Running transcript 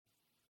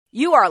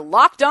You are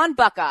Locked On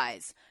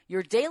Buckeyes,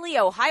 your daily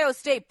Ohio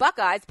State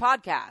Buckeyes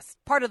podcast,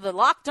 part of the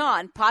Locked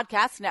On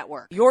Podcast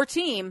Network, your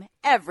team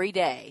every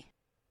day.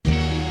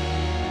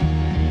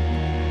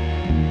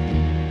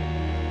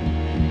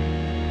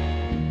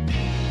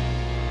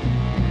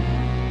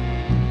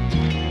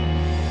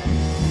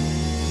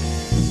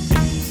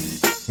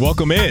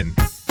 Welcome in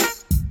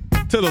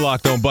to the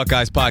Locked On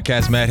Buckeyes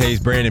podcast. Matt Hayes,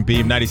 Brandon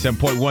Beam,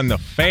 97.1 The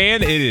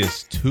Fan. It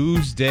is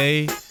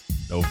Tuesday,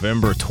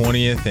 November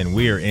 20th, and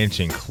we are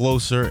inching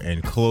closer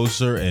and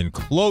closer and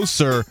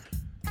closer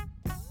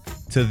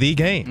to the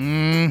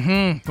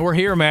game. We're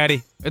here,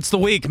 Maddie. It's the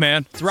week,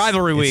 man. It's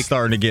rivalry week. It's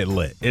starting to get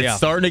lit.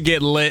 Starting to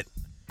get lit.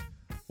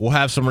 We'll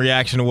have some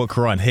reaction to what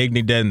Karan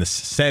Higney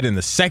said in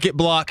the second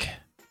block.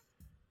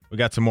 We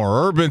got some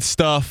more urban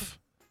stuff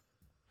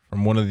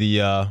from one of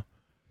the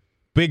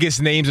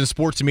biggest names in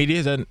sports media.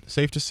 Is that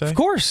safe to say? Of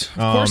course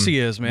he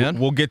is, man.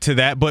 We'll get to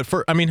that. But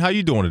how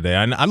you doing today?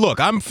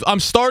 I'm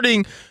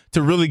starting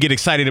to really get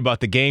excited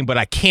about the game, but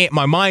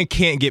my mind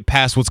can't get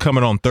past what's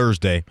coming on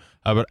Thursday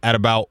at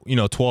about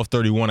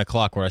 12:30, 1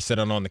 o'clock, where I sit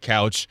on the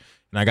couch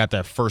and I got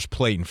that first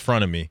plate in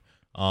front of me.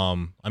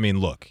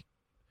 Look,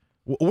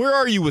 where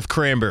are you with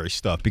cranberry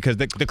stuff? Because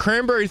the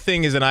cranberry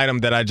thing is an item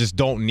that I just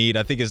don't need.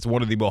 I think it's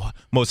one of the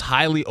most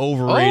highly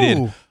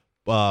overrated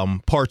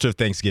parts of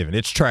Thanksgiving.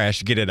 It's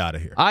trash. Get it out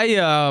of here.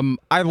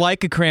 I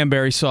like a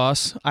cranberry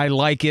sauce. I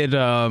like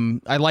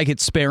it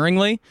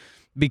sparingly,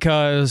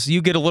 because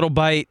you get a little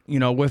bite,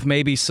 with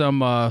maybe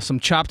some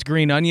chopped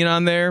green onion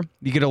on there.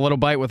 You get a little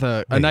bite with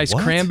a nice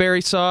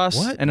cranberry sauce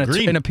and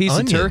a piece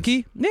of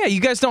turkey. Yeah,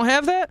 you guys don't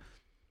have that?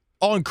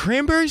 On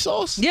cranberry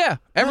sauce? Yeah,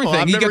 everything.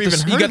 I've never even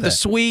heard you got of the that.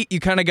 sweet,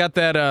 you kind of got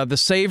that the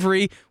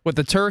savory with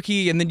the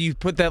turkey, and then you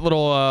put that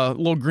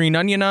little green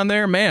onion on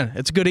there. Man,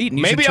 it's good eating.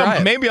 You should try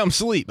it. Maybe I'm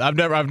asleep. I've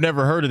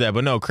never heard of that,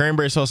 but no,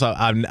 cranberry sauce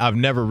I've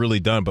never really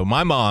done. But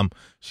my mom,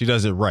 she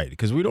does it right,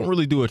 because we don't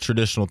really do a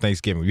traditional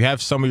Thanksgiving. We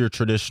have some of your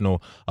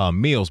traditional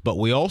meals, but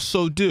we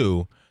also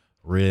do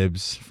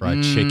ribs,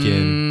 fried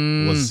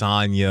chicken,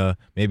 lasagna,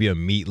 maybe a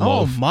meatloaf.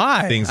 Oh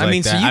my! Things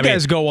like that. So you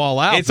guys go all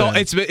out. It's all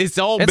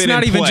been It's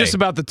not in even play. just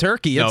about the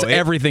turkey. It's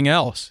everything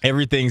else.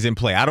 Everything's in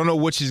play. I don't know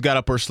what she's got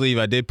up her sleeve.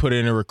 I did put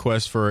in a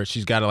request for it.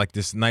 She's got like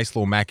this nice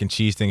little mac and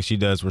cheese thing she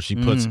does, where she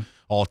puts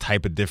all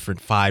type of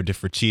 5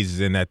 different cheeses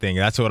in that thing.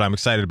 That's what I'm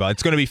excited about.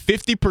 It's going to be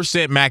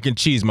 50% mac and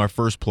cheese, my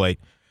first plate.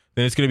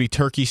 Then it's going to be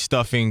turkey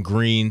stuffing,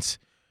 greens,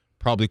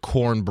 probably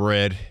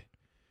cornbread.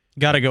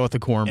 Got to go with the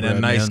cornbread, and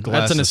a nice man.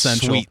 glass That's an of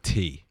essential. sweet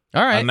tea.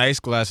 All right. A nice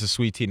glass of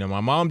sweet tea. Now, my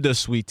mom does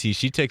sweet tea.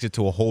 She takes it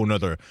to a whole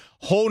nother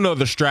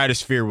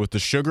stratosphere with the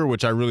sugar,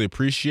 which I really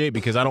appreciate,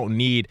 because I don't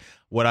need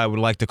what I would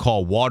like to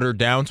call watered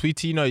down sweet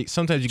tea.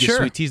 Sometimes you get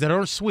sweet teas that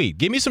aren't sweet.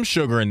 Give me some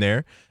sugar in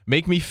there.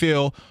 Make me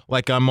feel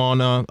like I'm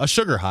on a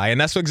sugar high, and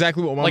that's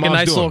exactly what my mom's doing.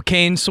 Like a nice little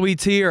cane sweet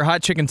tea or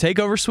hot chicken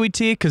takeover sweet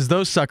tea, because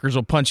those suckers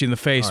will punch you in the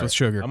face with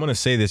sugar. I'm going to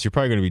say this. You're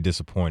probably going to be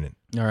disappointed.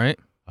 All right.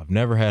 I've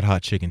never had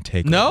hot chicken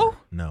takeover.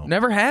 No?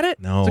 Never had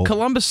it? No. It's a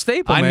Columbus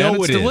staple, man. I know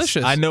it's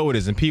delicious. I know it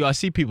is. And I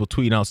see people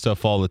tweeting out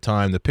stuff all the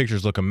time. The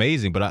pictures look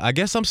amazing, but I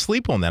guess I'm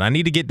asleep on that. I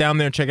need to get down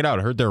there and check it out.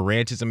 I heard their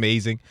ranch is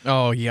amazing.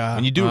 Oh, yeah.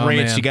 When you do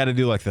ranch, you got to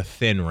do like the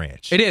thin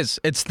ranch. It is.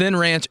 It's thin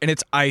ranch, and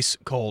it's ice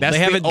cold. That's they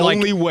have the it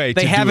only way to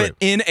do it. They have it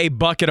in a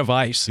bucket of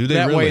ice. Do they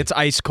that really? way it's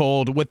ice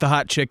cold with the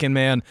hot chicken,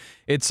 man.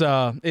 It's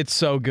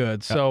so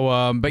good. So, but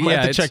I'm gonna yeah,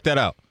 have to check that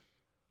out.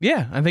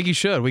 Yeah, I think you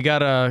should. We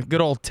got good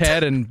old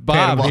Ted and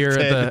Bob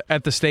here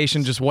at the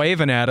station just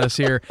waving at us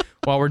here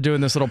while we're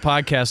doing this little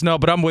podcast. No,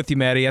 but I'm with you,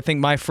 Maddie. I think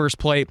my first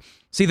plate.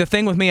 See, the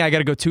thing with me, I got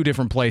to go 2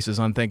 different places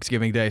on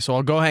Thanksgiving Day. So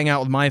I'll go hang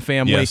out with my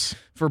family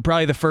for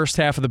probably the first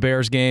half of the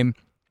Bears game.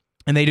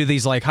 And they do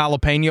these like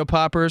jalapeno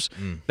poppers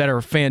that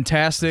are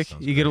fantastic.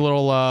 You get a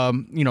little,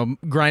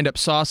 grind up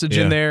sausage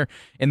in there,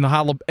 and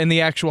the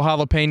actual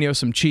jalapeno,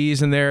 some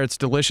cheese in there. It's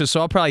delicious.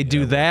 So I'll probably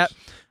do that.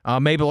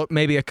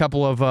 Maybe a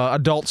couple of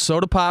adult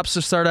soda pops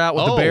to start out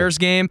with the Bears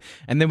game,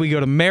 and then we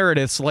go to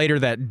Meredith's later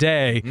that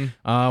day.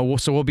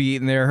 So we'll be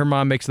eating there. Her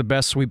mom makes the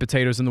best sweet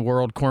potatoes in the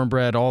world,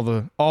 cornbread, all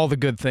the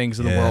good things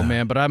in the world,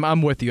 man. But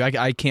I'm with you.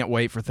 I can't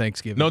wait for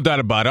Thanksgiving. No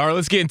doubt about it. All right,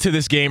 let's get into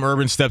this game.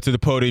 Urban stepped to the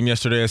podium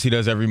yesterday, as he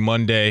does every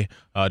Monday,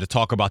 to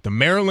talk about the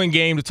Maryland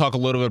game, to talk a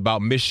little bit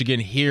about Michigan.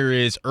 Here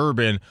is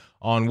Urban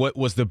on what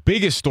was the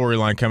biggest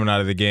storyline coming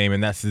out of the game,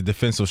 and that's the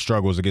defensive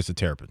struggles against the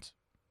Terrapins.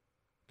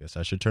 Guess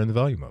I should turn the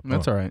volume up.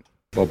 That's all right.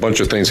 Well, a bunch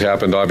of things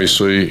happened.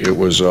 Obviously, it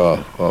was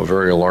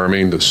very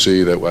alarming to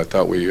see that. I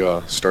thought we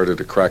started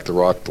to crack the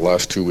rock the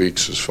last 2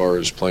 weeks as far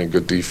as playing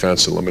good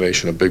defense,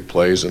 elimination of big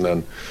plays, and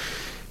then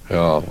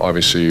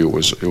obviously it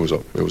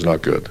was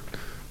not good.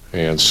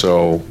 And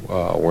so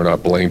we're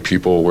not blaming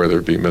people, whether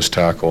it be missed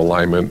tackle,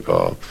 alignment,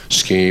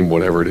 scheme,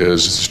 whatever it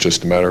is. It's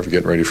just a matter of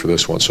getting ready for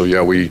this one. So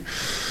yeah, we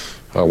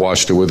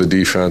watched it with the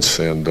defense,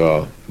 and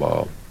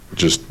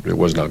it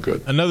was not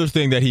good. Another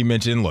thing that he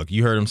mentioned, look,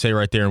 you heard him say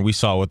right there, and we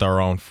saw with our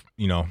own,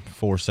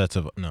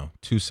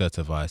 two sets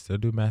of eyes. Did I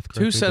do math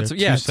correctly? Two sets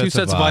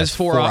of eyes,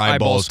 four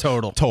eyeballs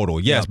total. Total,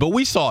 yes. Yep. But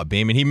we saw it,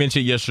 Beam, and he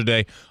mentioned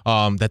yesterday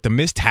that the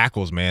missed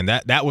tackles, man,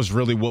 that was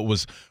really what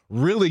was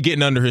really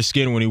getting under his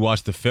skin when he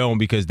watched the film,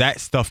 because that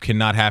stuff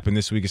cannot happen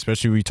this week,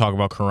 especially when you talk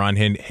about Karan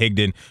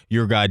Higdon,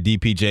 your guy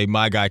DPJ,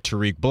 my guy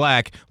Tariq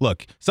Black.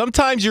 Look,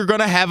 sometimes you're going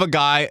to have a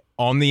guy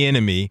on the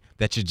enemy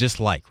that you just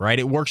like, right?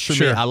 It works for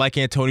me. I like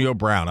Antonio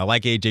Brown. I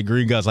like AJ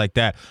Green, guys like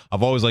that.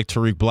 I've always liked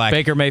Tariq Black.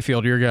 Baker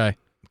Mayfield, your guy.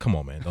 Come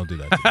on, man. Don't do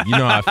that to me. You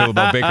know how I feel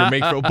about Baker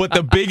Mayfield. But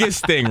the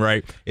biggest thing,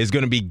 right, is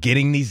going to be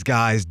getting these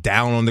guys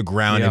down on the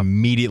ground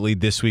immediately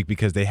this week,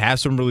 because they have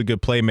some really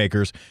good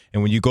playmakers.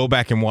 And when you go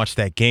back and watch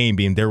that game,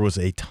 there was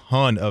a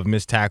ton of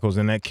missed tackles,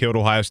 and that killed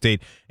Ohio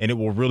State. And it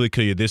will really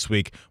kill you this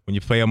week when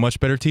you play a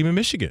much better team in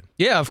Michigan.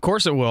 Yeah, of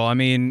course it will. I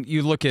mean,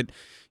 you look at,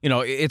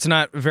 it's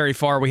not very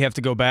far. We have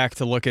to go back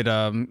to look at,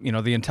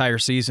 the entire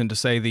season to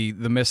say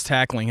the missed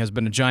tackling has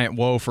been a giant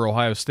woe for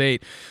Ohio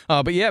State.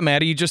 But yeah,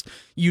 Maddie,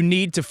 you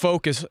need to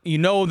focus. You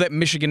know that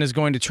Michigan is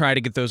going to try to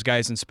get those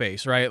guys in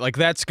space, right? Like,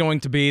 that's going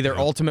to be their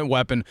ultimate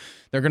weapon.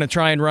 They're going to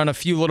try and run a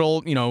few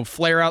little,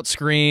 flare out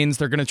screens.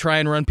 They're going to try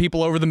and run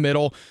people over the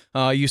middle.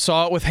 You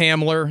saw it with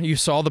Hamler. You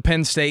saw the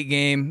Penn State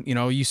game.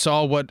 You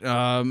saw what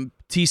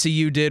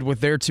TCU did with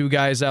their two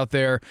guys out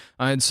there.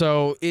 And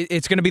so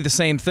it's going to be the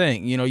same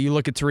thing. You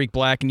look at Tariq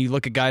Black and you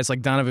look at guys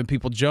like Donovan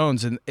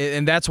Peoples-Jones,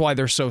 and that's why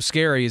they're so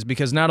scary, is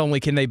because not only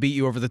can they beat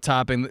you over the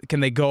top and can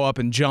they go up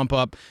and jump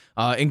up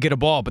and get a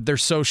ball, but they're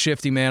so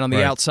shifty, man, on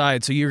the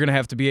outside. So you're going to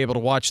have to be able to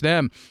watch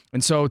them.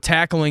 And so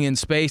tackling in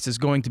space is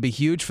going to be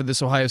huge for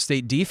this Ohio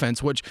State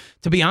defense, which,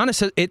 to be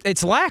honest,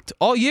 it's lacked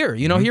all year.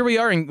 Here we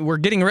are, and we're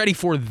getting ready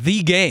for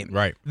the game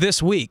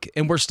this week,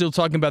 and we're still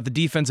talking about the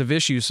defensive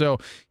issues. So,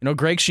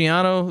 Greg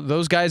Schiano,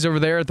 those guys over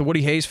there at the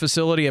Woody Hayes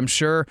facility, I'm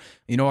sure,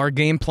 are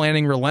game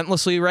planning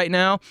relentlessly right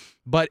now.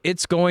 But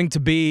it's going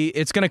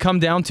to come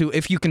down to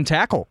if you can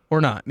tackle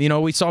or not.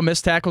 We saw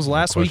missed tackles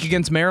last week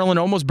against Maryland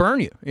almost burn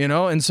you,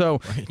 and so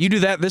you do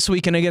that this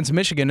weekend against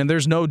Michigan, and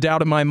there's no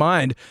doubt in my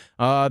mind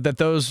that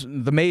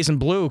the Maize and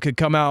Blue could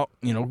come out,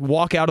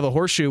 walk out of the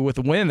horseshoe with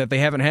a win that they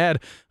haven't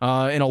had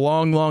in a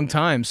long, long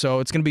time. So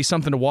it's going to be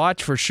something to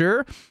watch for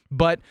sure.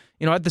 But,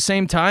 at the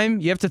same time,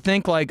 you have to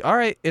think like, all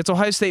right, it's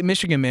Ohio State,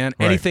 Michigan, man.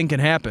 Right. Anything can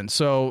happen.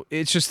 So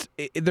it's just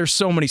there's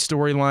so many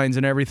storylines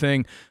and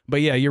everything.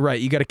 But, yeah, you're right.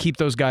 You got to keep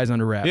those guys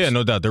under wraps. Yeah,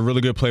 no doubt. They're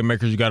really good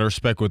playmakers. You got to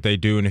respect what they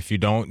do. And if you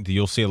don't,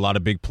 you'll see a lot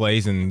of big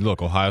plays. And,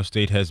 look, Ohio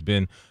State has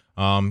been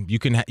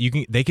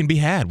they can be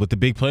had with the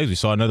big plays. We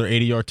saw another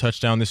 80-yard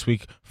touchdown this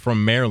week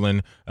from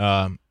Maryland,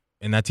 and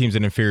that team's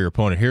an inferior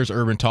opponent. Here's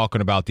Urban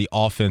talking about the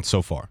offense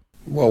so far.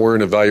 Well, we're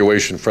an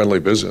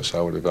evaluation-friendly business.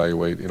 I would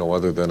evaluate,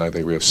 other than I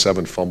think we have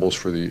 7 fumbles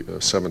for the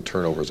 7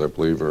 turnovers, I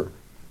believe, or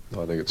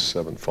I think it's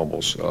 7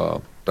 fumbles.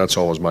 That's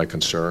always my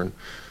concern.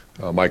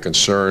 My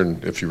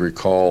concern, if you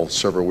recall,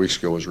 several weeks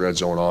ago was red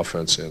zone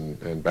offense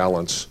and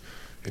balance,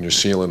 and you're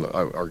seeing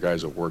our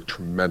guys have worked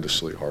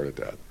tremendously hard at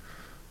that.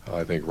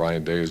 I think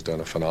Ryan Day has done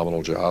a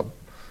phenomenal job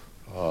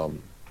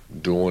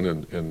doing,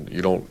 and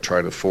you don't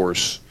try to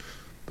force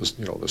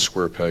the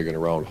square peg in a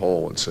round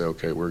hole and say,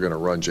 okay, we're going to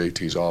run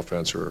JT's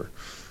offense or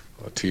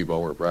Tebow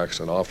or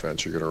Braxton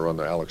offense. You're going to run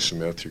the Alex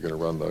Smith. You're going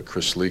to run the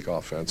Chris Leak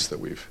offense that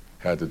we've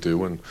had to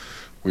do. And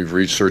we've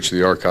researched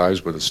the archives,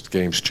 but the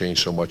game's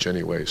changed so much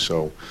anyway.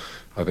 So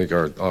I think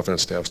our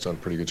offense staff's done a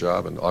pretty good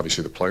job, and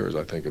obviously the players,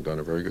 I think, have done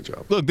a very good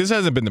job. Look, this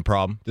hasn't been the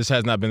problem. This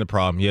has not been the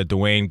problem. You had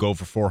Dwayne go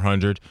for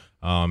 400.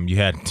 You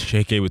had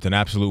J.K. with an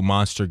absolute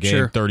monster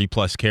game,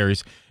 30-plus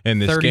carries in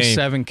this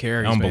 37 game.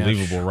 Carries,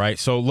 unbelievable, man. Right?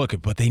 So, look,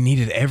 but they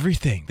needed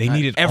everything. They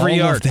needed every all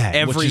yard, of that.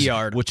 every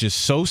yard. Which is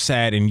so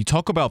sad. And you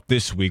talk about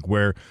this week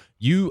where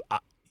you're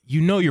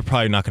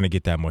probably not going to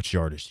get that much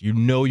yardage.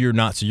 You're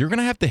not. So you're going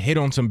to have to hit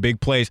on some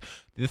big plays.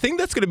 The thing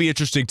that's going to be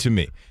interesting to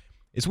me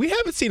is we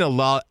haven't seen a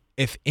lot,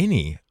 if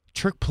any,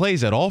 trick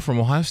plays at all from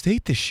Ohio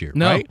State this year,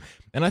 right?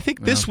 And I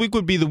think this week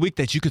would be the week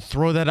that you could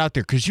throw that out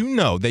there, because you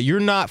know that you're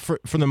not, for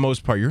the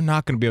most part, you're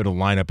not going to be able to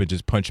line up and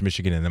just punch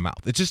Michigan in the mouth.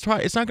 It's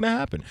not going to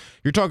happen.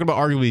 You're talking about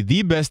arguably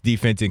the best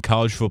defense in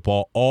college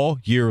football all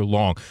year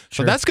long.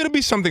 So that's going to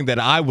be something that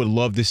I would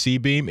love to see,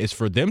 Beam, is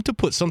for them to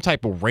put some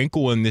type of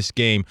wrinkle in this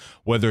game,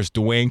 whether it's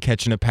Dwayne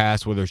catching a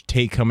pass, whether it's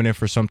Tate coming in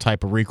for some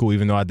type of wrinkle,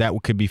 even though that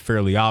could be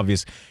fairly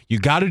obvious. You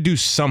got to do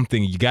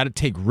something. You got to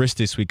take risks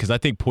this week, because I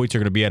think points are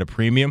going to be at a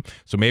premium.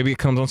 So maybe it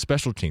comes on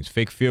special teams,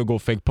 fake field goal,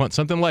 fake punt,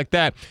 something like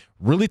that.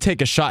 Really take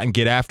a shot and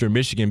get after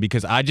Michigan,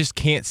 because I just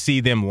can't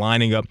see them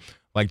lining up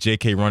like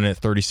J.K. running at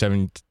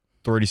 37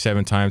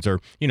 times,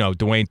 or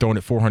Dwayne throwing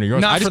it 400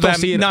 yards. I just don't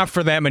see it. Not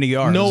for that many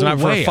yards. No not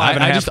way. For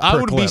 5.5 I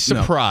would clip. be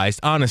surprised,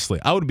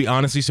 honestly. I would be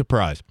honestly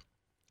surprised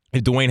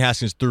if Dwayne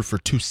Haskins threw for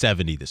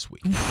 270 this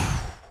week.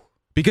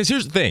 Because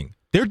here's the thing.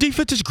 Their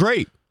defense is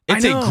great.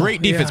 It's a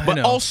great defense. But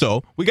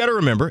also, we got to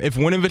remember, if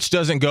Winovich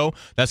doesn't go,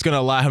 that's going to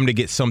allow him to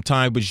get some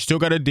time, but you still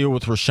got to deal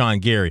with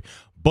Rashawn Gary.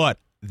 But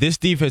this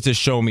defense has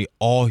shown me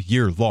all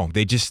year long.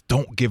 They just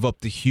don't give up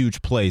the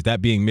huge plays,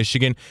 that being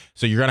Michigan.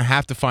 So you're going to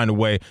have to find a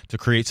way to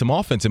create some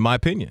offense, in my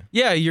opinion.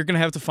 Yeah, you're going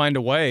to have to find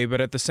a way, but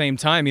at the same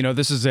time,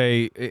 this is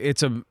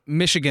it's a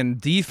Michigan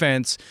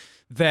defense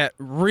that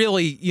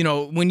really,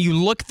 when you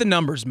look at the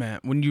numbers,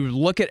 Matt, when you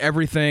look at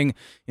everything,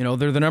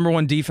 they're the number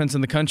one defense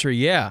in the country,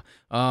 yeah.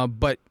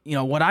 But,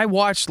 what I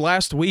watched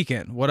last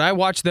weekend, what I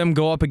watched them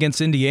go up against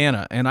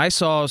Indiana, and I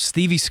saw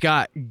Stevie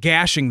Scott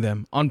gashing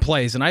them on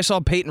plays, and I saw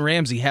Peyton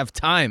Ramsey have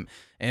time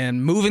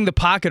and moving the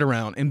pocket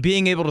around and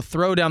being able to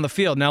throw down the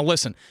field. Now,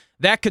 listen,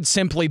 that could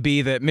simply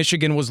be that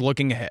Michigan was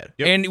looking ahead.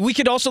 Yep. And we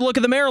could also look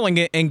at the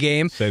Maryland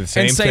game and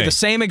say the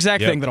same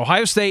exact thing, that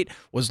Ohio State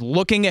was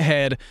looking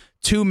ahead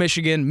to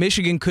Michigan.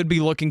 Michigan could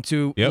be looking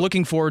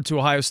forward to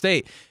Ohio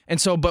State.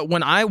 And so, but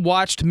when I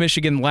watched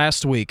Michigan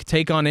last week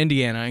take on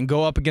Indiana and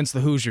go up against the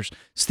Hoosiers,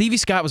 Stevie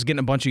Scott was getting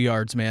a bunch of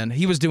yards, man.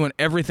 He was doing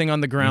everything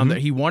on the ground that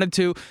he wanted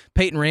to.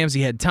 Peyton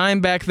Ramsey had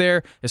time back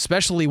there,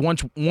 especially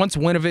once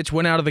Winovich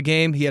went out of the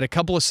game. He had a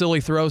couple of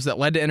silly throws that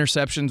led to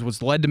interceptions,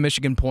 which led to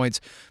Michigan points.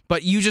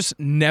 But you just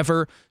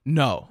never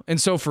know. And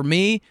so for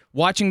me,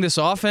 watching this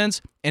offense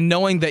and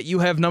knowing that you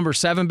have number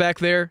 7 back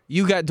there,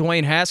 you got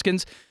Dwayne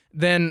Haskins,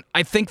 then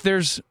I think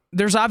there's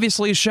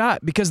obviously a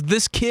shot because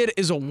this kid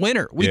is a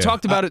winner. We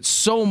talked about it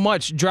so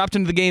much, dropped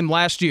into the game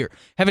last year,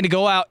 having to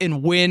go out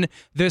and win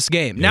this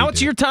game. Now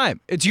it's your time.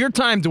 It's your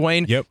time,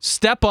 Dwayne. Yep.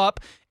 Step up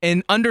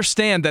and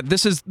understand that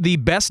this is the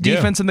best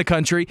defense in the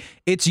country.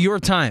 It's your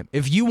time.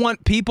 If you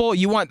want people,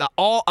 you want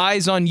all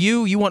eyes on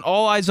you, you want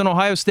all eyes on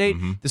Ohio State,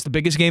 this is the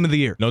biggest game of the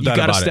year. No doubt about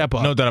it. You got to step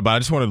up. No doubt about it. I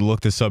just wanted to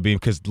look this up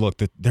because, look,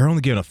 they're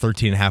only giving up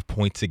 13.5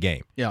 points a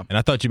game. Yeah. And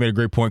I thought you made a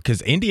great point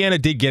because Indiana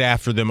did get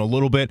after them a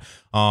little bit.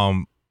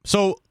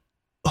 So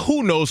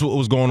who knows what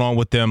was going on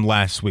with them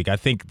last week? I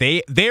think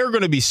they're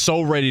going to be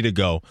so ready to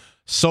go,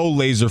 so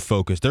laser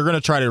focused. They're going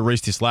to try to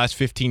erase this last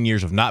 15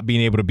 years of not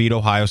being able to beat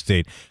Ohio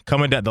State.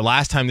 Coming down, the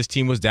last time this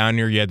team was down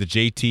here, you had the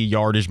JT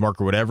yardage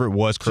marker, whatever it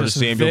was. Curtis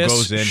Samuel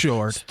goes in.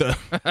 Short.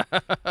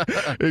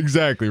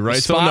 Exactly, right?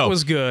 The spot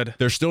was good.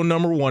 They're still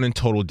number 1 in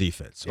total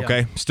defense,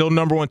 okay? Still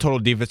number 1 total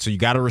defense, so you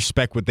got to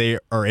respect what they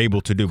are able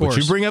to do. But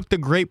you bring up the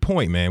great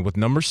point, man. With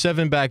number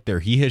 7 back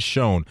there, he has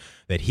shown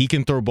that he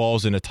can throw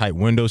balls into tight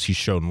windows. He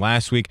showed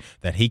last week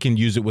that he can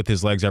use it with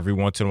his legs every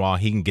once in a while.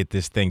 He can get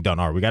this thing done.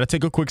 All right, we got to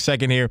take a quick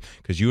second here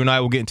because you and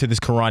I will get into this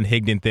Karan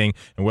Higdon thing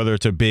and whether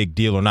it's a big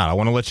deal or not. I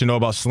want to let you know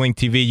about Sling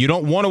TV. You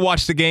don't want to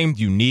watch the game.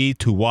 You need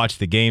to watch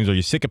the games. Are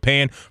you sick of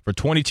paying for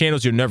 20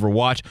 channels you'll never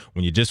watch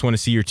when you just want to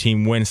see your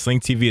team win? Sling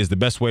TV is the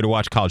best way to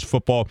watch college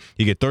football.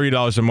 You get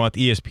 $30 a month,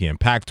 ESPN,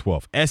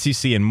 Pac-12,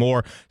 SEC, and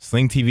more.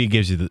 Sling TV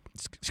gives you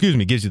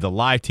the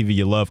live TV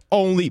you love,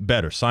 only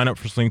better. Sign up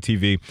for Sling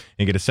TV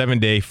and get a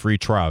 7-day free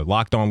trial.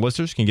 Locked On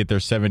listeners can get their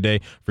 7-day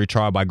free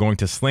trial by going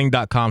to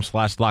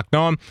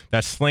sling.com/lockedon.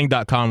 That's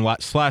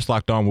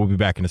sling.com/lockedon. We'll be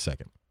back in a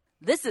second.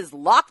 This is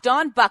Locked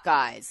On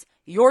Buckeyes,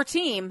 your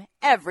team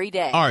every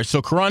day. All right,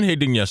 so Karan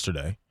Higdon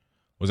yesterday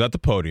was at the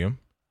podium.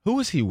 Who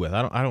was he with?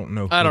 I don't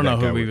know. I don't know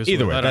who he was with.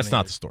 Either way, that's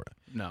not the story.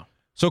 No.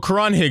 So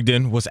Karan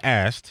Higdon was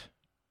asked,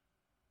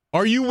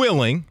 "Are you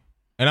willing?"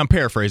 And I'm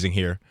paraphrasing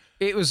here.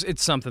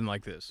 It's something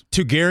like this.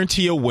 To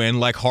guarantee a win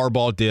like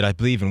Harbaugh did, I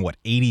believe, in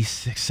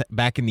 86,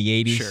 back in the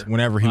 80s,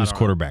 whenever he was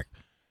quarterback.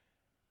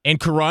 And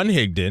Karan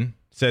Higdon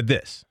said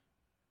this.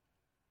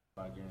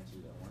 I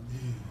guarantee that one.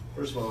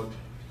 First of all,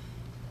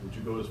 would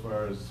you go as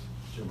far as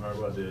Jim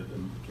Harbaugh did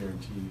and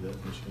guarantee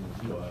that Michigan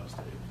would beat Ohio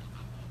State?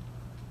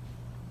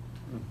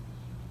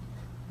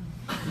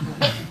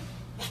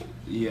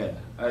 Yeah,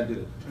 I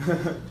do.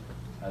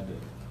 I do.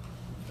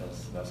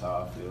 That's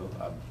how I feel.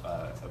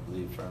 I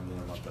believe firmly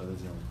in my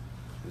brothers and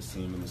this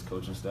team and this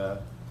coaching staff.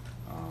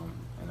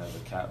 And as a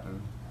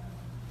captain,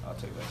 I'll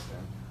take that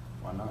stand.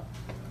 Why not?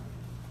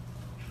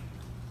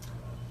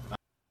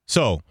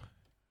 So,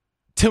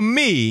 to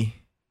me,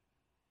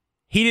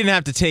 he didn't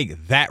have to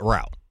take that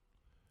route.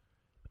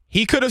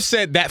 He could have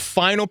said that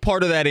final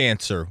part of that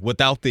answer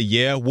without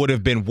the would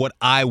have been what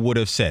I would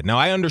have said. Now,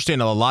 I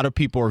understand a lot of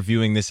people are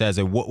viewing this as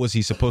a what was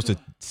he supposed to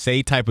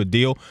say type of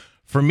deal.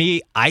 For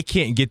me, I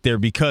can't get there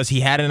because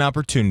he had an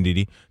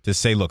opportunity to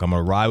say, look, I'm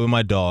going to ride with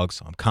my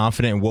dogs. I'm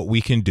confident in what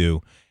we can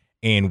do,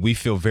 and we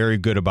feel very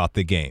good about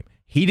the game.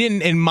 He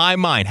didn't, in my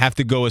mind, have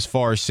to go as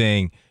far as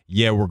saying,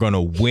 yeah, we're going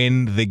to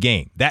win the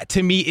game. That,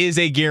 to me, is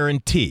a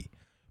guarantee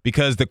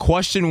because the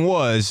question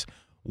was,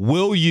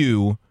 will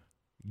you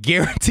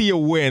guarantee a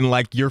win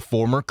like your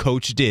former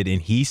coach did?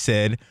 And he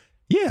said,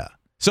 yeah.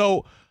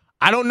 So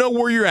I don't know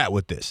where you're at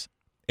with this.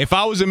 If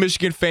I was a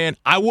Michigan fan,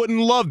 I wouldn't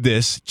love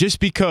this just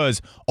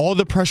because all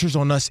the pressure's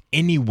on us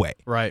anyway.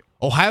 Right.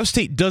 Ohio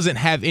State doesn't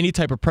have any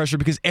type of pressure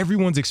because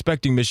everyone's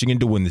expecting Michigan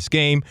to win this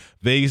game.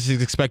 Vegas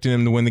is expecting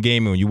them to win the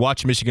game. And when you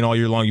watch Michigan all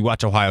year long, you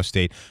watch Ohio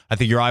State, I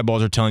think your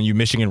eyeballs are telling you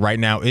Michigan right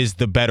now is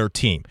the better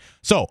team.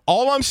 So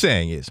all I'm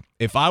saying is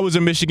if I was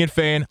a Michigan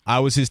fan, I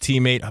was his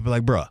teammate, I'd be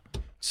like, bruh,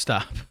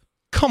 stop.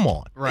 come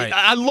on. Right.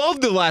 I love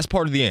the last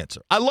part of the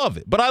answer. I love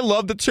it. But I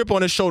love the chip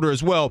on his shoulder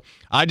as well.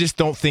 I just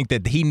don't think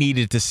that he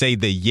needed to say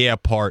the yeah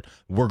part,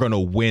 we're going to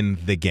win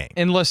the game.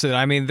 And listen,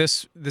 I mean,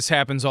 this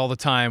happens all the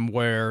time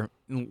where,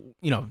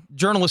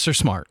 journalists are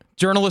smart.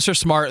 Journalists are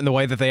smart in the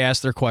way that they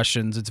ask their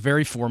questions. It's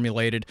very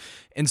formulated.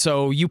 And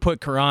so you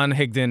put Karan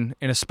Higdon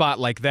in a spot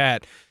like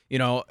that,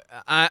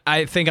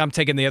 I think I'm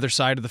taking the other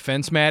side of the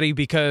fence, Maddie,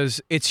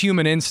 because it's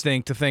human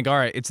instinct to think, all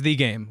right, it's the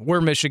game. We're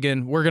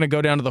Michigan. We're going to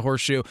go down to the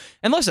Horseshoe.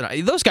 And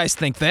listen, those guys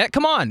think that.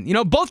 Come on.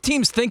 Both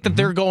teams think that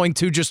they're going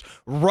to just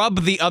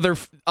rub the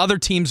other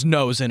team's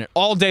nose in it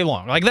all day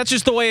long. Like, that's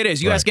just the way it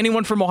is. You ask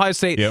anyone from Ohio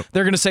State,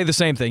 they're going to say the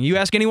same thing. You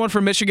ask anyone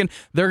from Michigan,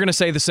 they're going to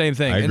say the same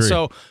thing. And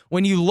so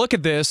when you look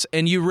at this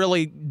and you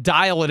really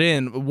dial it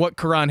in, what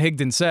Karan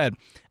Higdon said,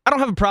 I don't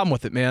have a problem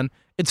with it, man.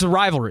 It's a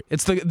rivalry.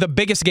 It's the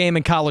biggest game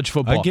in college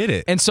football. I get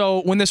it. And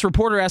so when this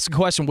reporter asked a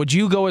question, would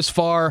you go as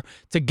far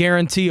to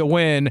guarantee a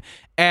win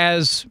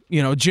as,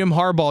 Jim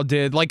Harbaugh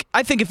did? Like,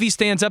 I think if he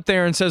stands up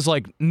there and says,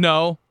 like,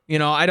 no,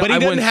 I don't. But he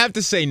doesn't have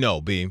to say no,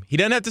 Beam. He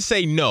doesn't have to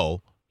say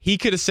no. He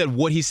could have said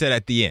what he said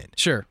at the end.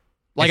 Sure.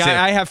 Like,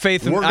 I have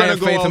faith in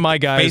my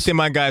guys. Faith in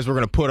my guys. We're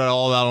going to put it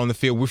all out on the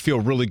field. We feel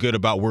really good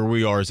about where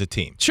we are as a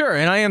team. Sure,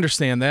 and I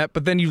understand that.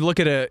 But then you look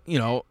at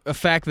a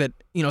fact that,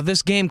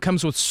 this game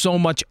comes with so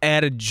much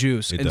added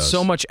juice and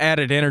so much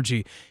added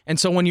energy. And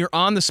so when you're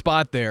on the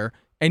spot there,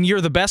 and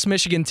you're the best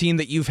Michigan team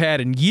that you've had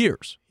in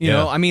years.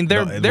 I mean,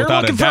 they're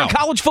looking for a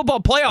college football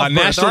playoff. A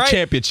national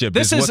championship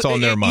is what's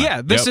on their mind.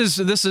 Yeah, this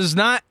is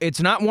not.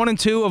 It's not 1 and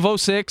 2 of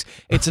 06.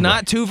 It's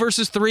not 2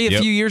 versus 3 a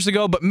few years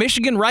ago. But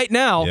Michigan right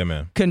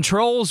now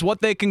controls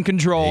what they can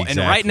control, and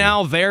right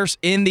now they're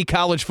in the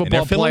college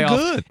football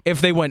playoff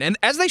if they win, and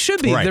as they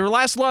should be. Their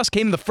last loss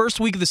came the first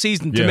week of the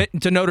season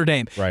to Notre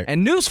Dame. Right.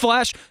 And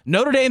newsflash,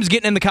 Notre Dame's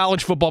getting in the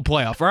college football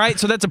playoff. All right,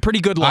 so that's a pretty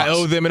good loss. I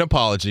owe them an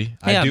apology.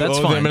 I do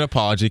owe them an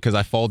apology because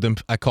I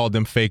called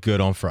them fake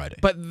good on Friday.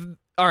 But,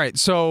 all right,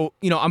 so,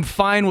 I'm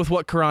fine with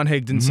what Karan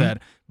Higdon said,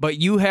 but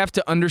you have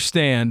to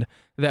understand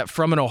that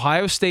from an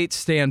Ohio State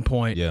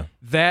standpoint,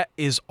 that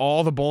is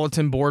all the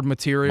bulletin board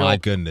material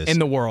in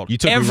the world. You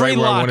took me right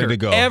where I wanted to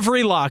go.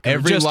 Every locker.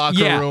 Every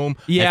locker room.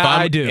 Yeah,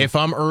 I do. If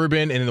I'm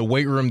Urban and in the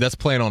weight room, that's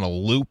playing on a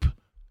loop.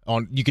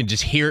 You can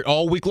just hear it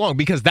all week long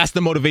because that's the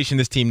motivation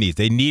this team needs.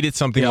 They needed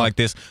something like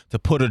this to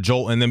put a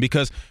jolt in them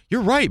because you're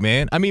right,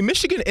 man. I mean,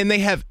 Michigan, and they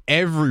have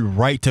every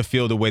right to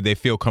feel the way they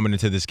feel coming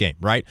into this game,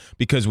 right?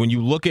 Because when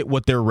you look at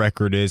what their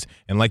record is,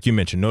 and like you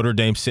mentioned, Notre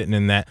Dame sitting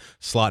in that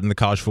slot in the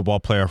college football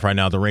playoff right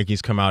now. The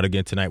rankings come out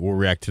again tonight. We'll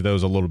react to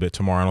those a little bit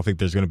tomorrow. I don't think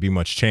there's going to be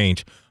much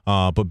change.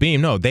 But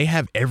Beam, no, they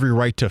have every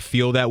right to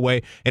feel that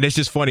way. And it's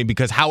just funny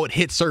because how it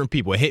hits certain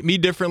people. It hit me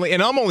differently.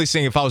 And I'm only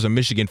saying if I was a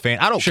Michigan fan,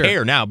 I don't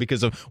care now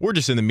because we're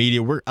just in the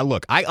media.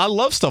 I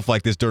love stuff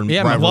like this during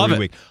rivalry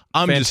week.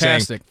 I'm just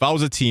saying, if I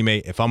was a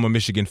teammate, if I'm a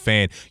Michigan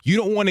fan, you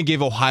don't want to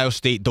give Ohio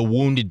State, the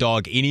wounded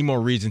dog, any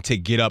more reason to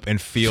get up and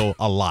feel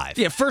alive.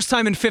 Yeah, first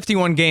time in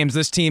 51 games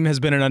this team has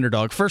been an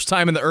underdog. First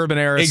time in the Urban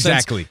era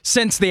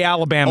since the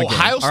Alabama game.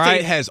 Ohio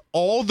State has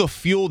all the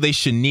fuel they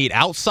should need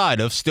outside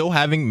of still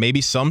having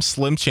maybe some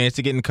slim chance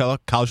to get in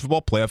college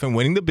football playoff and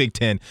winning the Big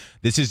Ten.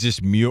 This is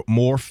just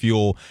more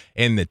fuel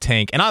in the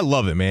tank. And I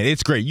love it, man.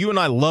 It's great. You and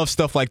I love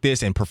stuff like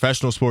this in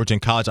professional sports and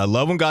college. I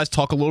love when guys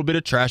talk a little bit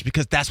of trash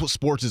because that's what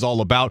sports is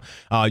all about.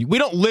 We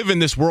don't live in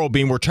this world,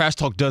 Being, where trash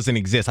talk doesn't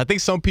exist. I think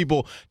some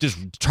people just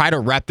try to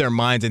wrap their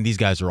minds in these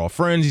guys are all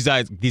friends.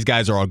 These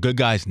guys are all good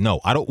guys. No,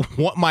 I don't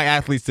want my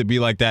athletes to be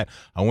like that.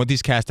 I want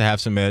these cats to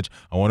have some edge.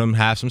 I want them to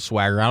have some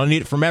swagger. I don't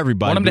need it from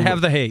everybody. I want them to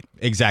have the hate.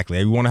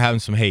 Exactly. We want to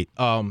have some hate.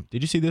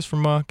 Did you see this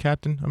from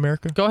Captain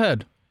America? Go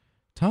ahead.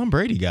 Tom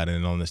Brady got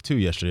in on this too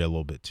yesterday a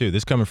little bit too.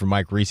 This coming from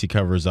Mike Reese. He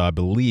covers, I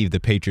believe, the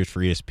Patriots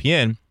for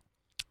ESPN.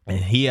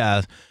 And he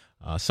has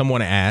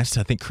someone asked,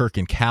 I think Kirk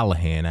and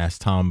Callahan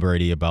asked Tom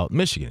Brady about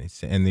Michigan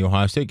and the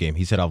Ohio State game.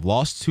 He said, I've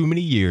lost too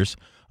many years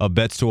of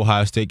bets to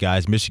Ohio State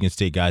guys, Michigan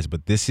State guys,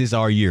 but this is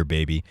our year,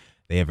 baby.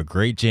 They have a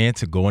great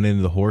chance of going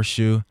into the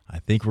Horseshoe. I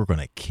think we're going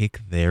to kick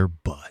their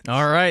butt.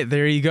 All right,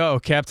 there you go.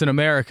 Captain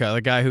America,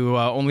 the guy who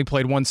only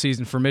played one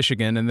season for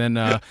Michigan and then,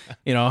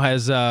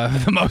 has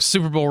the most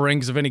Super Bowl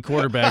rings of any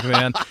quarterback,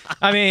 man.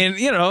 I mean,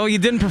 you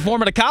didn't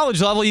perform at a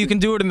college level. You can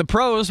do it in the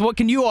pros. What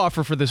can you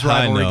offer for this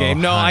rivalry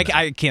game? No,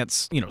 I can't,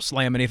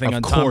 slam anything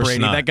on Tom Brady.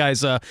 Not. That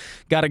guy's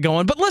got it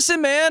going. But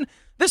listen, man.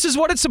 This is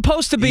what it's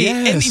supposed to be.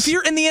 Yes. And if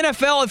you're in the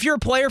NFL, if you're a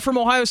player from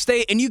Ohio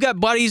State and you got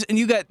buddies and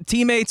you got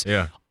teammates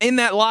in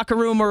that locker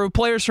room or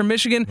players from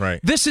Michigan,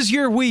 this is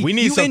your week. We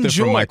need something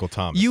from Michael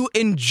Thomas. You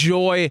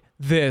enjoy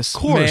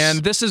this,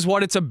 man. This is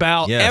what it's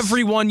about. Yes.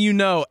 Everyone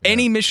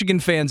any Michigan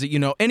fans that you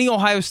know, any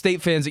Ohio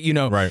State fans that you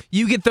know,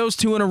 you get those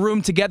two in a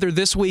room together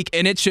this week,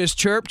 and it's just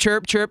chirp,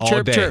 chirp, chirp,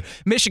 chirp, chirp.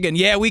 Michigan,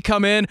 we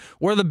come in.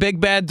 We're the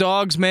big bad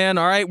dogs, man.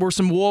 All right, we're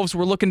some wolves.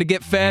 We're looking to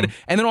get fed.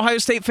 And then Ohio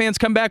State fans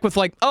come back with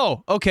like,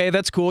 oh, okay,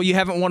 that's cool. You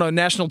haven't won a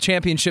national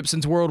championship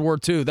since World War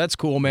II. That's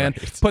cool, man.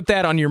 Put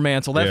that on your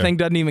mantle. That thing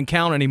doesn't even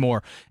count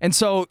anymore. And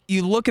so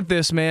you look at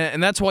this, man,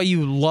 and that's why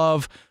you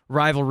love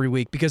rivalry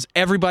week because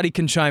everybody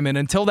can chime in.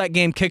 Until that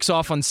game kicks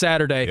off on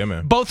Saturday,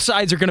 both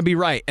sides are going to be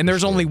right. And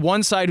there's only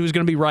one side who's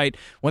going to be right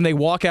when they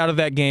walk out of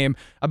that game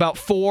about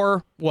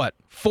 4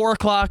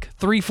 o'clock,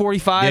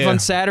 3:45 on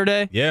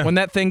Saturday. Yeah. When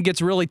that thing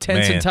gets really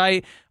tense and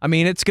tight. I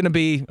mean, it's going to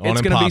be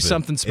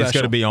something special. It's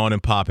going to be on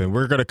and popping.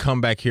 We're going to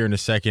come back here in a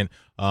second.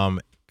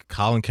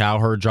 Colin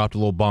Cowherd dropped a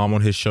little bomb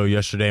on his show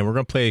yesterday, and we're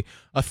going to play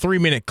a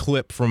 3-minute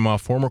clip from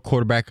former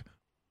quarterback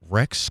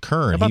Rex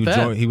Kern.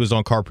 He was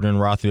on Carpenter and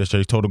Roth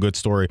yesterday. He told a good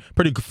story.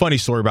 Pretty funny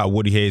story about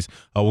Woody Hayes.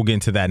 We'll get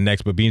into that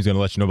next, but Beam's going to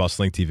let you know about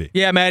Sling TV.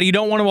 Yeah, Maddie, you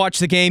don't want to watch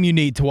the game. You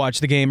need to watch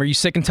the game. Are you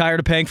sick and tired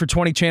of paying for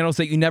 20 channels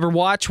that you never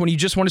watch when you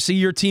just want to see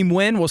your team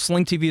win? Well,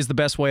 Sling TV is the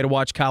best way to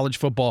watch college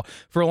football.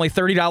 For only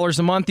 $30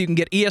 a month, you can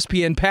get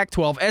ESPN,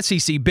 Pac-12,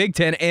 SEC, Big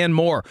Ten, and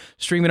more.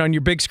 Stream it on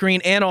your big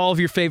screen and all of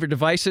your favorite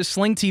devices.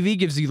 Sling TV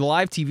gives you the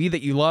live TV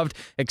that you loved,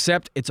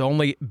 except it's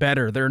only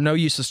better. There are no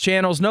useless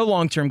channels, no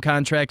long-term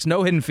contracts,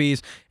 no hidden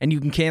fees, and you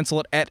can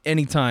cancel it at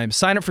any time.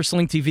 Sign up for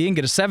Sling TV and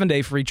get a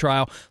 7-day free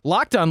trial.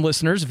 Locked On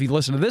listeners, if you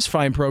listen to this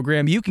fine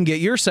program, you can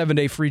get your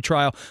 7-day free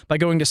trial by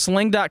going to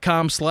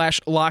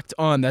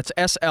sling.com/lockedon. That's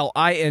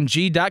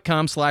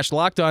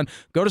SLING.com/lockedon.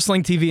 Go to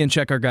Sling TV and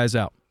check our guys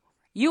out.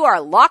 You are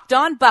Locked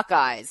On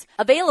Buckeyes.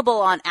 Available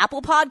on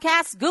Apple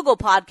Podcasts, Google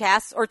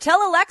Podcasts, or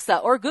tell Alexa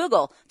or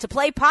Google to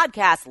play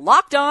podcast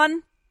Locked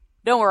On.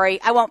 Don't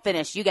worry, I won't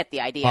finish. You get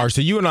the idea. All right,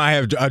 so you and I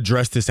have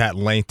addressed this at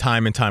length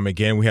time and time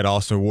again. We had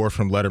Austin Ward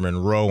from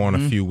Letterman Row on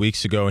a few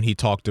weeks ago, and he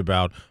talked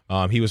about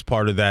he was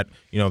part of that,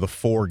 the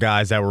 4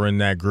 guys that were in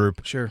that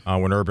group. Sure.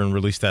 When Urban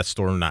released that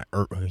story,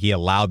 he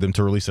allowed them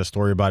to release that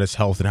story about his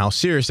health and how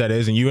serious that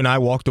is. And you and I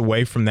walked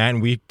away from that,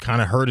 and we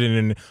kind of heard it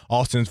in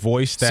Austin's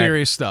voice. That,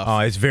 serious stuff.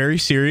 It's very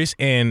serious,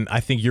 and I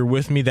think you're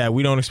with me that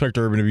we don't expect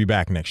Urban to be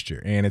back next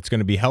year. And it's going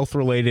to be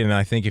health-related, and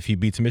I think if he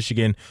beats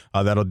Michigan,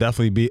 that'll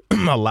definitely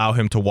allow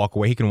him to walk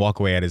away. He can walk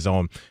away at his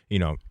own,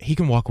 he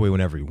can walk away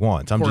whenever he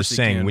wants. I'm just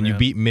saying, when you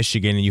beat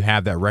Michigan and you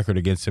have that record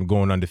against him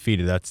going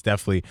undefeated, that's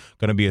definitely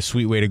going to be a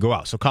sweet way to go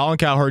out. So Colin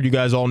Cowherd, you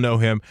guys all know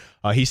him.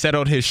 He said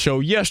on his show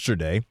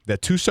yesterday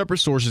that 2 separate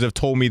sources have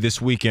told me this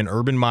weekend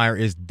Urban Meyer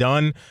is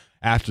done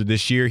after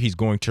this year. He's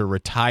going to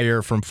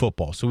retire from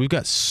football. So we've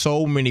got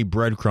so many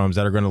breadcrumbs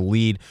that are going to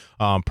lead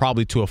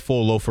probably to a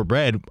full loaf of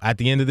bread at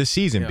the end of the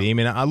season, Beam.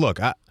 And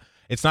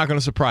it's not going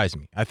to surprise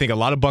me. I think a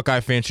lot of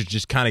Buckeye fans should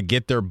just kind of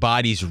get their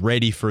bodies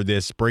ready for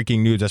this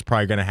breaking news that's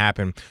probably going to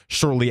happen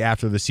shortly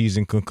after the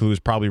season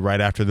concludes, probably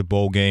right after the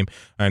bowl game.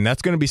 And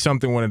that's going to be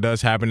something when it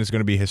does happen. It's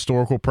going to be a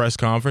historical press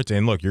conference.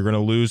 And look, you're going to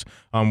lose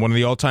one of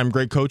the all-time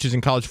great coaches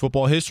in college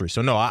football history.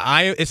 So, no,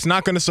 it's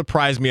not going to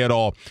surprise me at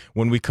all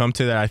when we come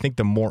to that. I think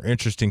the more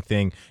interesting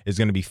thing is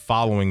going to be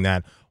following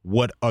that.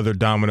 What other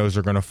dominoes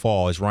are going to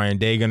fall? Is Ryan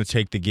Day going to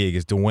take the gig?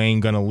 Is Dwayne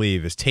going to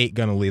leave? Is Tate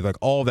going to leave? Like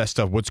all that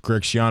stuff. What's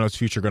Greg Schiano's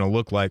future going to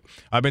look like?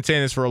 I've been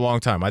saying this for a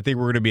long time. I think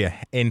we're going to be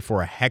in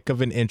for a heck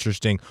of an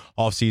interesting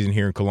offseason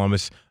here in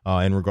Columbus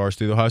in regards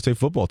to the Ohio State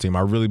football team.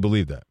 I really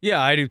believe that.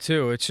 Yeah, I do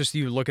too. It's just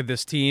you look at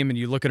this team and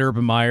you look at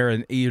Urban Meyer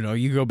and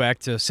you go back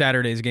to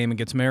Saturday's game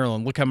against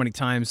Maryland. Look how many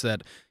times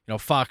that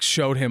Fox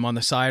showed him on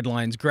the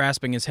sidelines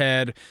grasping his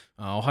head.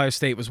 Ohio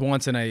State was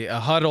once in a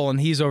huddle,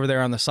 and he's over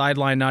there on the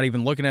sideline, not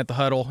even looking at the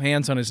huddle,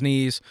 hands on his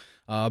knees,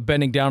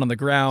 bending down on the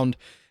ground.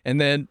 And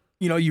then,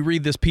 you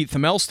read this Pete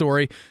Thamel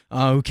story,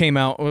 who came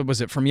out, what was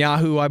it, from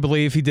Yahoo, I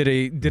believe. He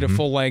did a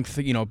full-length,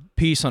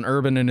 piece on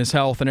Urban and his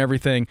health and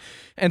everything.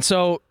 And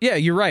so, yeah,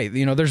 you're right.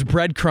 There's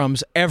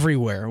breadcrumbs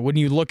everywhere when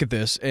you look at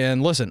this.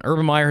 And listen,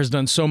 Urban Meyer has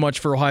done so much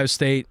for Ohio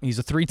State. He's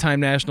a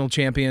 3-time national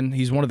champion.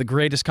 He's one of the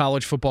greatest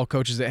college football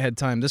coaches that had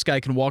time. This guy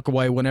can walk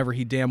away whenever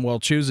he damn well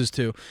chooses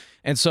to.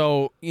 And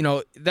so,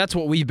 that's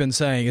what we've been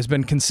saying, has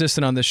been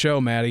consistent on this show,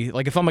 Maddie.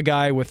 Like, if I'm a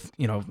guy with,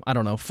 I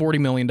don't know, $40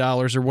 million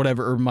or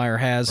whatever Urban Meyer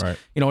has, right,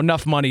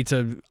 enough money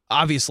to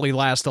obviously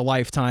last a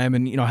lifetime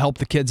and, help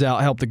the kids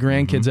out, help the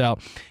grandkids out,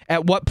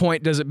 at what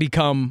point does it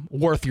become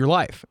worth your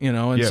life,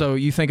 And so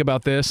you think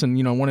about this and,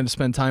 wanting to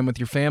spend time with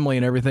your family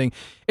and everything.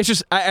 It's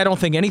just, I don't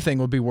think anything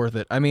would be worth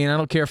it. I mean, I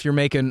don't care if you're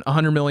making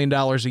 $100 million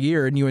a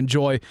year and you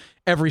enjoy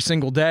every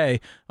single day.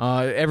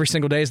 Every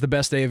single day is the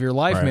best day of your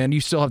life, right, man. You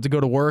still have to go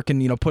to work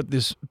and, put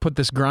this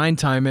grind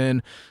time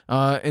in.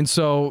 And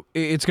so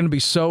it's going to be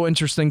so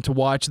interesting to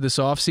watch this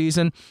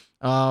offseason.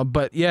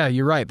 But yeah,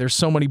 you're right. There's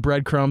so many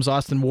breadcrumbs.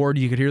 Austin Ward,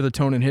 you could hear the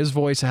tone in his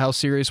voice. How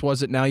serious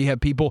was it? Now you have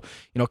people,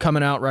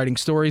 coming out writing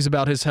stories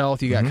about his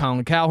health. You got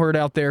Colin Cowherd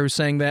out there who's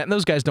saying that, and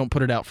those guys don't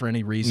put it out for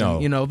any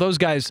reason. No. Those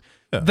guys,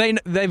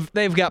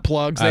 they've got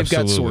plugs, they've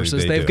got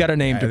sources, they've got a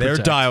name to protect.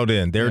 They're dialed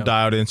in. They're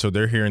dialed in, so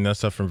they're hearing that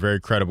stuff from very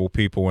credible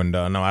people. And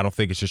no, I don't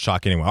think it's just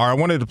shocking anyone. All right, I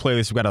wanted to play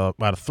this. We've got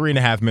about a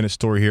 3.5-minute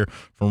story here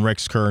from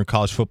Rex Kern,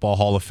 College Football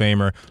Hall of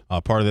Famer,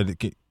 part of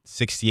the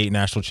 68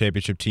 national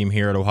championship team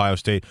here at Ohio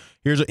State.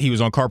 He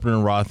was on Carpenter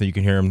and Roth, and you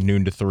can hear him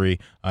noon to 3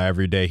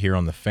 every day here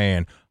on The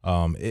Fan.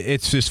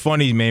 It's just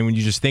funny, man, when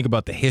you just think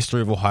about the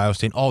history of Ohio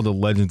State, all the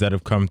legends that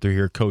have come through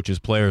here, coaches,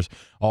 players,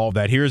 all of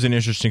that. Here's an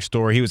interesting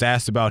story. He was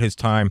asked about his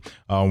time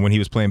when he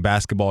was playing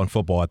basketball and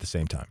football at the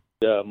same time.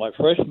 My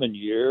freshman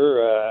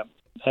year,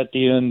 at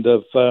the end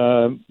of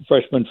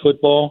freshman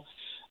football,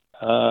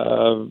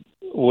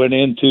 went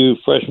into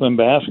freshman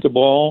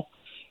basketball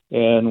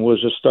and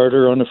was a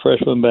starter on the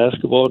freshman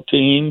basketball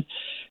team.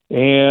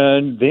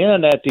 And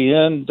then at the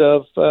end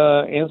of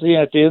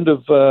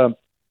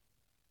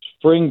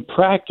spring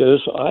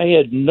practice, I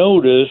had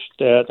noticed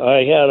that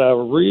I had a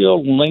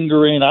real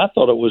lingering, I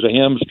thought it was a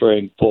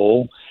hamstring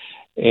pull.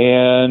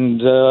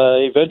 And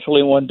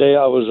eventually one day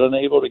I was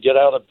unable to get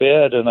out of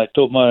bed, and I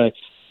told my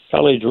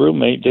college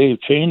roommate,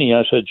 Dave Cheney,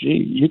 I said,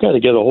 gee, you got to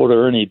get a hold of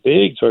Ernie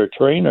Biggs, our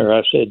trainer.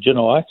 I said,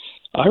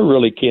 I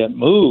really can't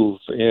move.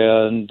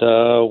 And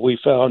we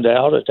found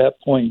out at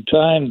that point in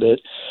time that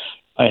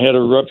I had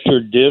a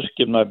ruptured disc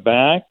in my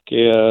back,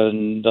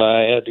 and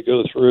I had to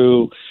go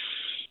through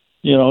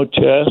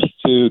tests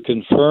to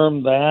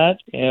confirm that,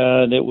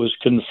 and it was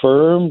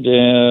confirmed.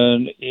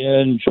 And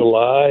in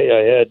July,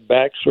 I had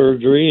back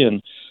surgery,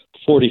 and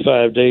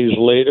 45 days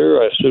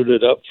later, I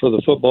suited up for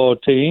the football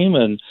team.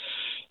 And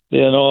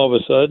then all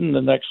of a sudden,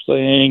 the next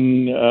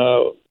thing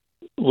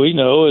we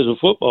know as a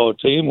football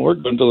team, we're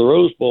going to the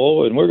Rose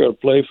Bowl, and we're going to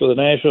play for the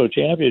national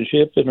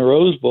championship in the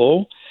Rose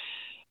Bowl.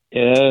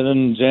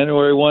 And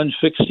January 1,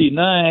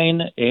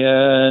 1969,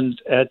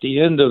 and at the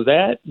end of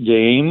that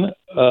game,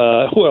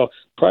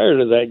 prior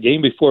to that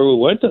game, before we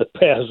went to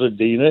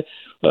Pasadena,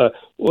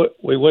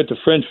 we went to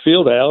French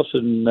Fieldhouse,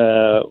 and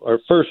our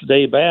first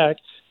day back,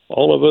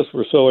 all of us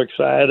were so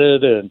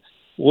excited, and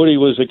Woody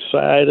was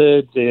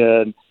excited,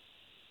 and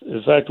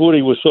in fact,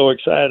 Woody was so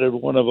excited,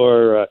 one of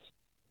our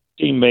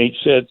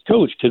teammates said,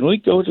 Coach, can we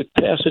go to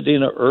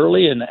Pasadena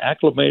early and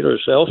acclimate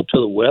ourselves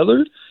to the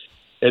weather?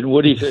 And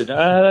Woody said,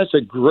 that's a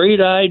great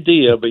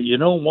idea, but you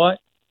know what?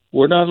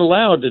 We're not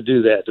allowed to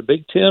do that. The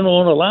Big Ten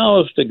won't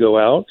allow us to go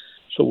out.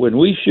 So when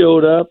we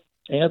showed up,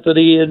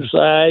 Anthony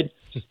inside,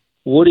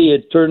 Woody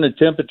had turned the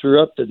temperature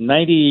up to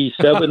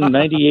 97,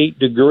 98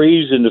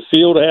 degrees in the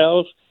field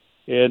house,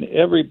 and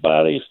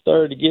everybody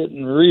started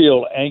getting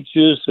real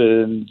anxious.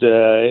 And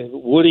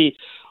Woody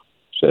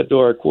said to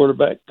our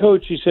quarterback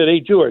coach, he said,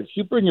 hey, George,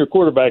 you bring your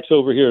quarterbacks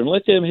over here and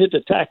let them hit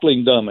the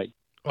tackling dummy.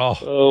 Oh.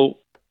 So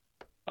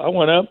I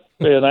went up,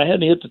 and I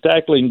hadn't hit the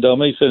tackling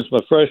dummy since my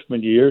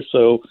freshman year,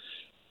 so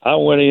I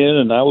went in,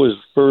 and I was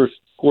the first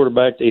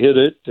quarterback to hit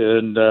it,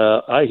 and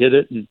I hit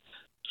it and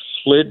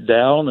slid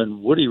down,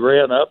 and Woody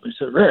ran up and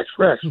said, Rex,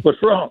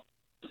 what's wrong?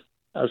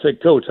 I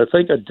said, Coach, I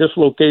think I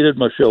dislocated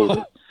my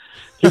shoulder.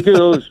 He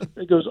goes,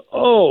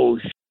 oh,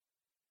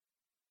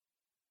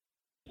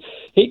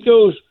 He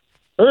goes,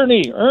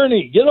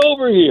 Ernie, get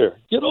over here.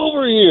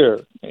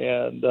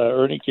 And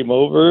Ernie came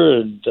over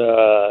and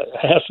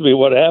asked me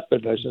what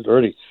happened. I said,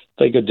 Ernie,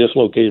 I think I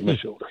dislocated my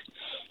shoulder.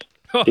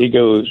 He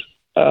goes,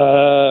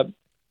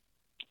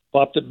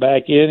 popped it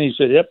back in. He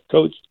said, yep,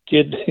 Coach,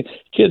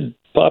 kid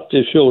popped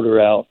his shoulder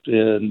out.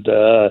 And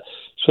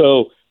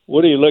so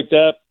Woody looked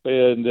up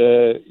and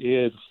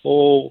in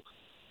full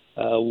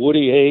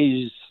Woody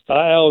Hayes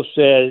style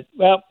said,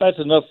 well, that's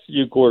enough for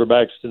you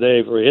quarterbacks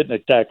today for hitting a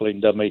tackling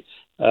dummy.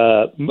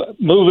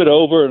 Move it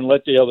over and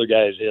let the other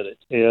guys hit it.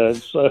 And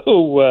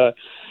so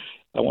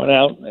I went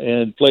out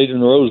and played in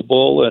the Rose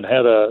Bowl and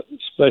had a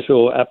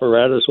special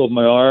apparatus on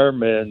my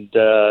arm. And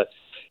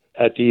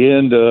at the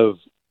end of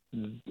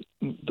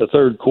the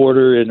third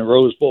quarter in the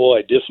Rose Bowl,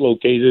 I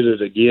dislocated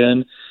it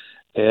again.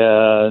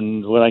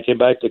 And when I came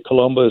back to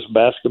Columbus,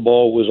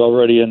 basketball was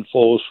already in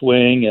full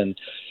swing. And,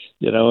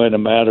 in a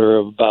matter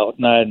of about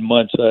 9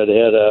 months, I'd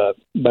had a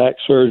back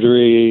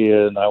surgery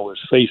and I was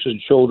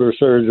facing shoulder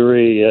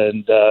surgery.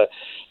 And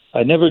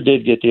I never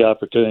did get the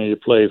opportunity to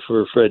play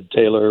for Fred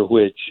Taylor,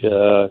 which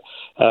I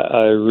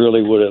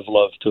really would have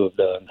loved to have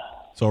done.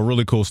 So a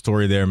really cool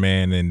story there,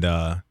 man. And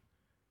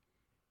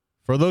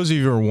for those of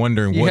you who are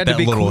wondering what that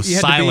little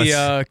silence... You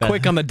had to be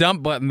quick on the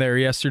dump button there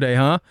yesterday,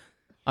 huh?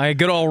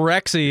 Good old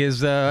Rexy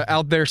is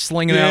out there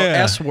slinging out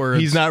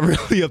S-words. He's not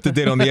really up to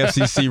date on the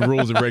FCC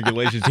rules and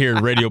regulations here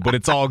in radio, but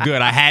it's all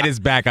good. I had his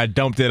back. I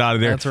dumped it out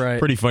of there. That's right.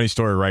 Pretty funny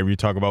story, right? We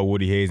talk about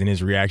Woody Hayes and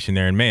his reaction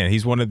there. And, man,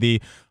 he's one of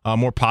the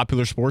more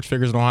popular sports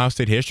figures in Ohio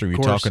State history.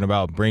 We're talking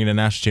about bringing a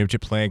national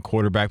championship, playing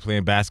quarterback,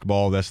 playing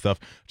basketball, all that stuff.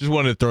 Just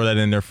wanted to throw that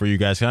in there for you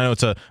guys. I know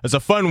it's a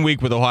fun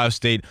week with Ohio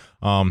State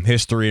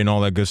history and all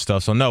that good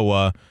stuff. So,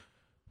 no,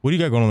 what do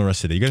you got going on the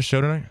rest of the day? You got a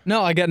show tonight?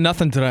 No, I got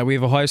nothing tonight. We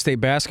have Ohio State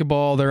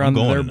basketball. They're on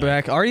their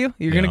back. Are you?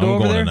 You're going to go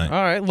over there? Tonight.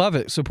 All right, love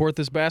it. Support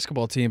this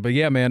basketball team. But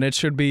yeah, man, it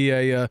should be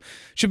a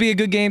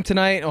good game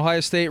tonight. Ohio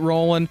State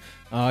rolling.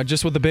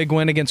 Just with the big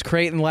win against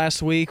Creighton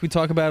last week. We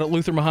talk about it.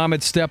 Luther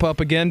Muhammad step up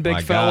again, big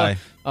My fella.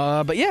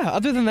 guy. But yeah,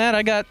 other than that,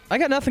 I got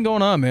nothing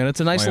going on, man. It's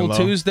a nice little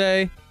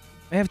Tuesday.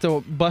 I have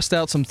to bust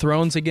out some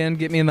Thrones again,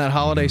 get me in that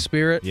holiday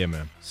spirit. Yeah,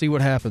 man. See what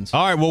happens.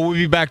 All right, well, we'll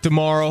be back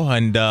tomorrow,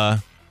 and I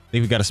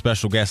think we got a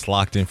special guest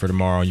locked in for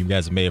tomorrow. You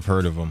guys may have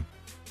heard of him.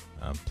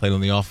 Played on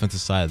the offensive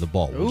side of the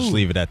ball. We'll just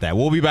leave it at that.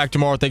 We'll be back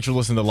tomorrow. Thanks for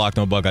listening to the Locked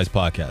On Buckeyes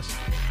podcast.